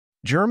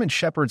German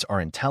Shepherds are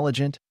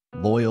intelligent,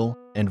 loyal,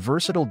 and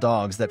versatile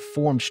dogs that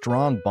form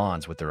strong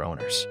bonds with their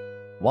owners.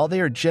 While they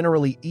are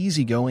generally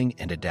easygoing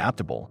and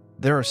adaptable,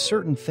 there are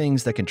certain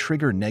things that can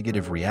trigger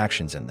negative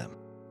reactions in them.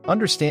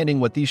 Understanding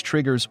what these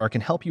triggers are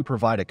can help you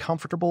provide a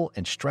comfortable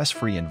and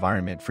stress-free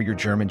environment for your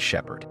German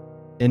Shepherd.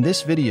 In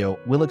this video,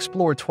 we'll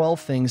explore 12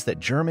 things that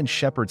German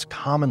Shepherds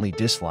commonly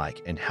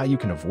dislike and how you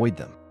can avoid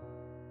them.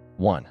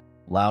 1.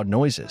 Loud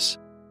noises.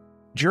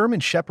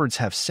 German Shepherds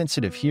have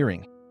sensitive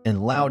hearing,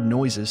 and loud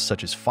noises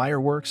such as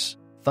fireworks,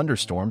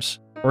 thunderstorms,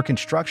 or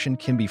construction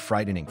can be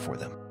frightening for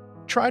them.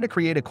 Try to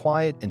create a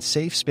quiet and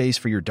safe space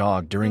for your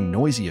dog during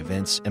noisy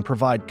events and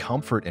provide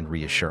comfort and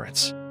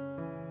reassurance.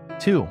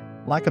 2.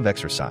 Lack of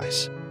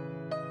exercise.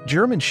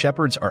 German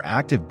Shepherds are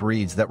active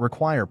breeds that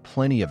require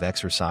plenty of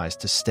exercise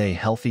to stay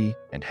healthy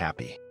and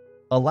happy.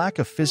 A lack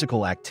of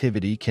physical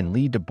activity can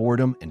lead to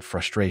boredom and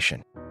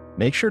frustration.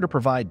 Make sure to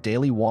provide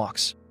daily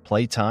walks,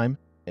 playtime,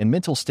 and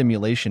mental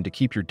stimulation to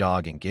keep your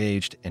dog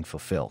engaged and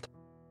fulfilled.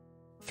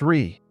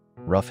 3.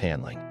 Rough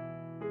handling.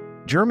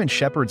 German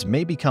Shepherds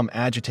may become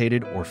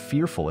agitated or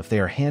fearful if they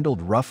are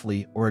handled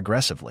roughly or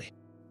aggressively.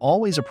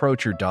 Always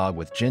approach your dog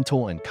with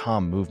gentle and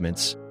calm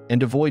movements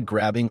and avoid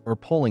grabbing or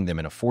pulling them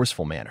in a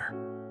forceful manner.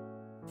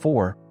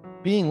 4.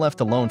 Being left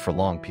alone for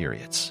long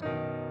periods.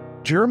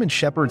 German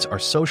Shepherds are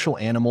social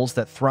animals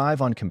that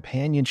thrive on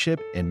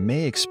companionship and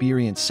may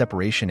experience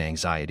separation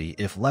anxiety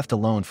if left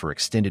alone for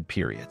extended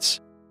periods.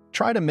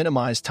 Try to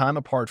minimize time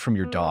apart from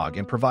your dog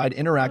and provide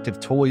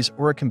interactive toys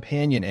or a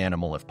companion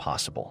animal if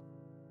possible.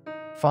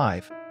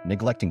 5.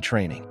 Neglecting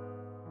training.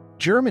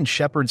 German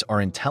Shepherds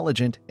are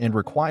intelligent and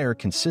require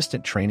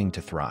consistent training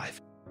to thrive.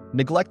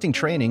 Neglecting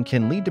training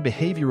can lead to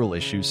behavioral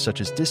issues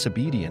such as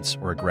disobedience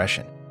or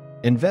aggression.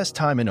 Invest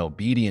time in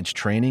obedience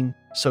training,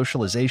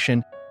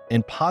 socialization,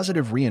 and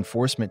positive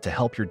reinforcement to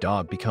help your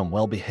dog become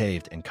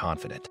well-behaved and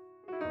confident.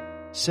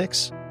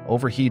 6.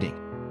 Overheating.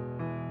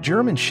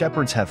 German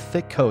Shepherds have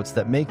thick coats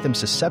that make them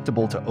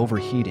susceptible to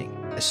overheating,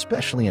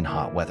 especially in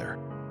hot weather.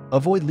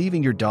 Avoid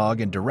leaving your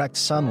dog in direct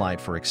sunlight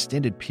for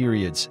extended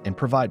periods and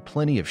provide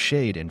plenty of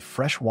shade and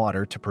fresh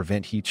water to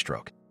prevent heat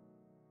stroke.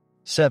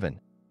 7.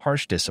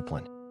 Harsh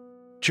discipline.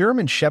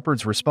 German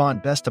Shepherds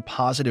respond best to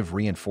positive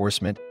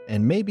reinforcement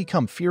and may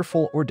become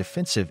fearful or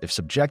defensive if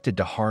subjected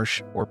to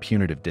harsh or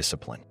punitive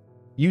discipline.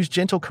 Use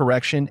gentle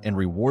correction and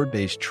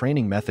reward-based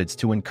training methods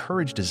to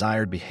encourage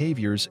desired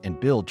behaviors and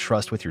build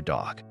trust with your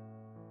dog.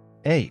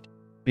 8.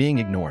 Being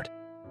ignored.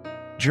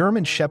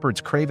 German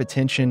Shepherds crave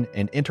attention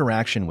and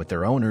interaction with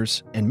their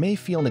owners and may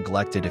feel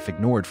neglected if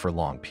ignored for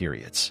long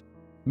periods.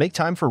 Make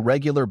time for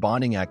regular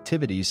bonding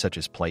activities such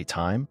as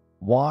playtime,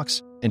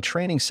 walks, and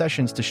training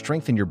sessions to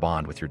strengthen your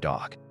bond with your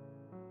dog.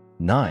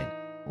 9.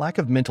 Lack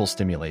of mental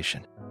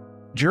stimulation.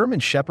 German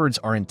Shepherds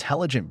are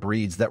intelligent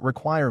breeds that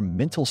require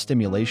mental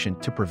stimulation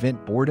to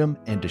prevent boredom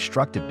and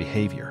destructive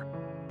behavior.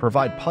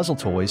 Provide puzzle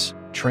toys,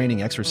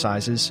 training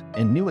exercises,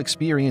 and new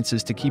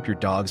experiences to keep your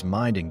dog's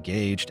mind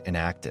engaged and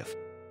active.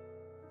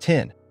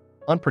 10.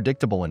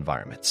 Unpredictable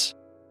environments.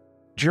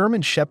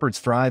 German Shepherds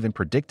thrive in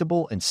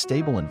predictable and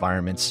stable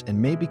environments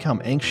and may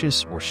become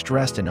anxious or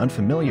stressed in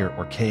unfamiliar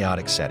or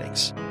chaotic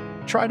settings.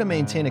 Try to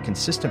maintain a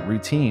consistent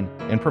routine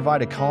and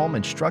provide a calm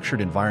and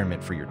structured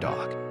environment for your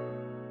dog.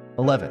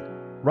 11.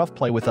 Rough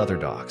play with other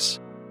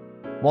dogs.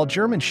 While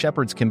German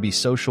Shepherds can be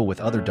social with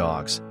other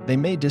dogs, they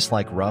may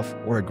dislike rough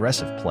or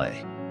aggressive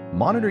play.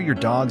 Monitor your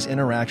dog's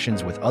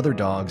interactions with other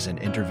dogs and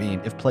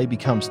intervene if play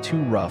becomes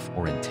too rough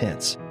or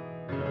intense.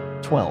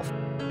 12.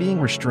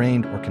 Being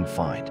restrained or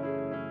confined.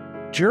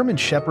 German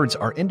Shepherds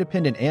are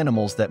independent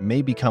animals that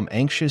may become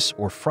anxious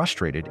or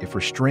frustrated if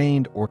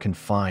restrained or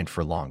confined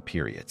for long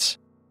periods.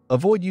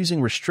 Avoid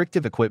using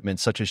restrictive equipment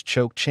such as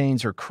choke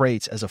chains or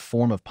crates as a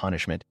form of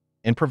punishment,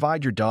 and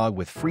provide your dog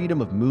with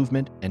freedom of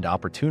movement and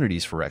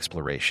opportunities for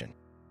exploration.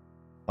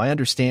 By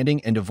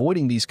understanding and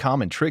avoiding these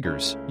common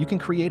triggers, you can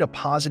create a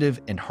positive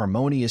and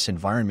harmonious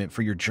environment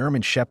for your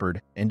German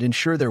Shepherd and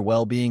ensure their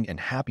well-being and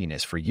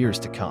happiness for years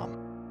to come.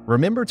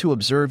 Remember to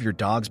observe your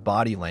dog's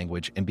body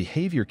language and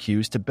behavior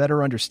cues to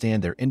better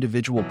understand their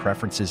individual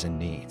preferences and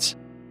needs.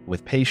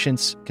 With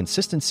patience,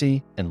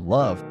 consistency, and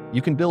love,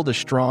 you can build a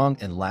strong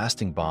and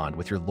lasting bond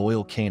with your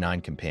loyal canine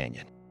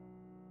companion.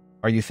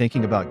 Are you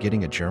thinking about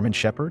getting a German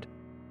Shepherd?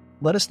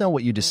 Let us know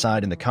what you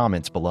decide in the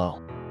comments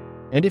below.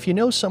 And if you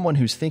know someone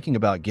who's thinking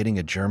about getting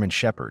a German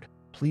Shepherd,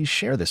 please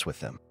share this with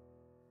them.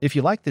 If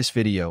you like this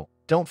video,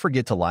 don't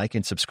forget to like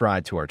and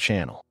subscribe to our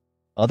channel.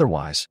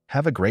 Otherwise,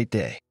 have a great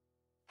day.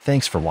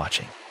 Thanks for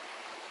watching.